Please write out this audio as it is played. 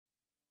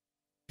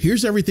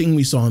Here's everything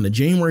we saw in the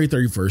January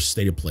 31st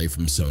State of Play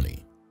from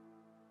Sony.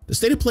 The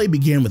State of Play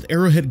began with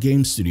Arrowhead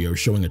Game Studios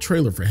showing a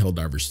trailer for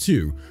Helldivers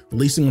 2,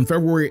 releasing on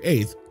February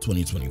 8th,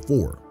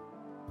 2024.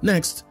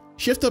 Next,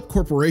 Shift Up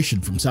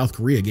Corporation from South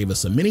Korea gave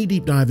us a mini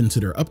deep dive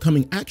into their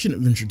upcoming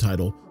action-adventure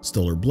title,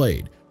 Stellar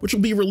Blade, which will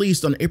be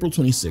released on April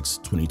 26,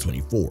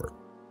 2024.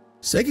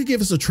 Sega gave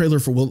us a trailer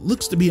for what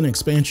looks to be an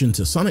expansion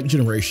to Sonic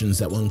Generations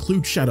that will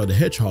include Shadow the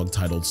Hedgehog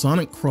titled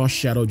Sonic Cross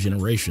Shadow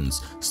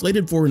Generations,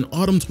 slated for an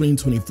autumn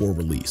 2024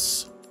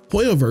 release.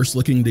 Hoyoverse,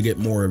 looking to get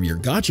more of your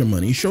gacha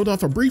money, showed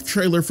off a brief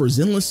trailer for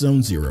Zenless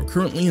Zone Zero,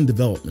 currently in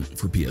development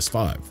for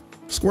PS5.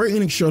 Square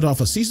Enix showed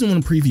off a Season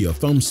 1 preview of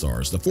Foam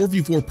Stars, the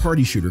 4v4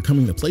 party shooter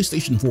coming to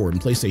PlayStation 4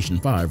 and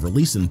PlayStation 5,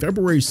 released in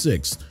February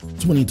 6,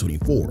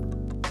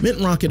 2024. Mint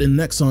Rocket and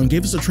Nexon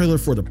gave us a trailer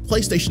for the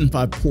PlayStation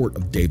 5 port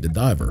of Dave the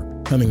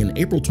Diver, coming in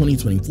April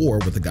 2024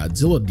 with the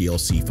Godzilla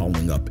DLC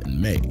following up in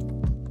May.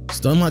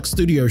 Stunlock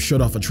Studios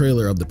showed off a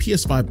trailer of the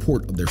PS5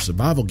 port of their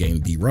survival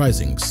game V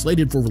Rising,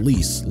 slated for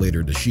release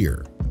later this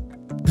year.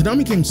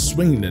 Konami came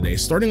swinging today,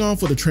 starting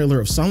off with a trailer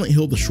of Silent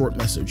Hill: The Short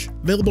Message,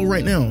 available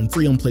right now and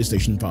free on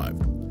PlayStation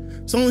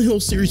 5. Silent Hill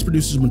series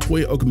producer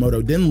Matoya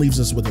Okamoto then leaves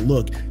us with a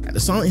look at the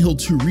Silent Hill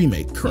 2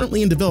 remake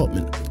currently in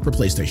development for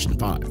PlayStation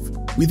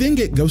 5. We then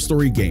get Ghost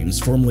Story Games,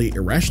 formerly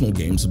Irrational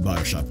Games of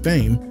BioShock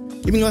fame,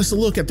 giving us a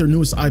look at their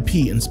newest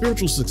IP and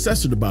spiritual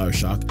successor to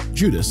BioShock,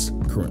 Judas,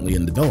 currently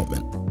in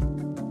development.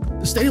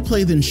 The State of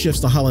Play then shifts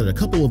to highlight a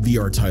couple of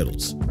VR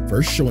titles,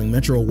 first showing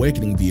Metro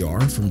Awakening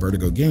VR from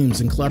Vertigo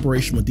Games in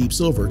collaboration with Deep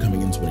Silver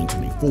coming in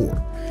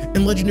 2024,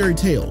 and Legendary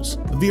Tales,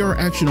 a VR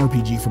action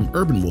RPG from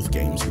Urban Wolf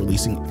Games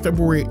releasing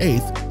February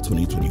 8th,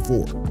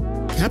 2024.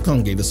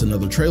 Capcom gave us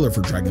another trailer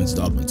for Dragon's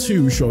Dogma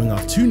 2 showing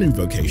off two new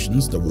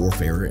vocations, the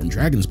Warfarer and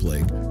Dragon's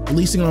Plague,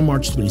 releasing on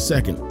March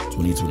 22nd,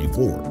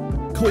 2024.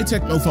 Koei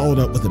Tecmo followed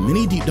up with a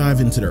mini deep dive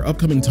into their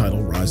upcoming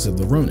title Rise of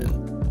the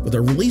Ronin, with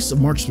a release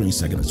of March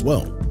 22nd as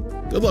well.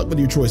 Good luck with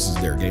your choices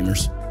there,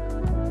 gamers.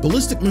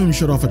 Ballistic Moon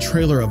showed off a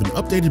trailer of an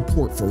updated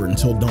port for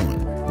Until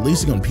Dawn,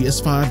 releasing on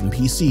PS5 and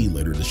PC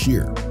later this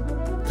year.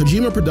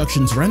 Kojima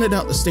Productions rounded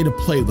out the State of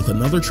Play with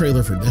another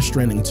trailer for Death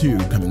Stranding 2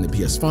 coming to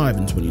PS5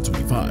 in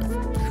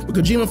 2025, with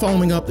Kojima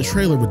following up the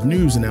trailer with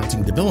news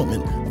announcing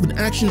development of an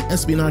action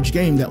espionage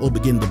game that will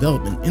begin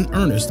development in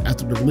earnest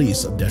after the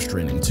release of Death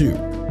Stranding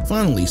 2.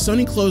 Finally,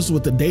 Sony closed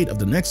with the date of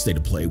the next State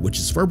of Play, which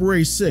is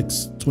February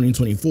 6,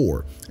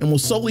 2024, and will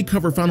solely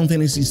cover Final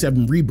Fantasy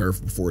VII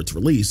Rebirth before its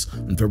release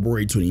on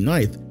February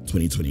 29,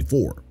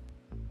 2024.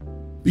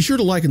 Be sure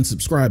to like and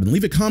subscribe and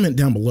leave a comment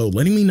down below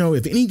letting me know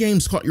if any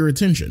games caught your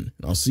attention,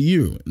 and I'll see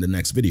you in the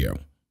next video.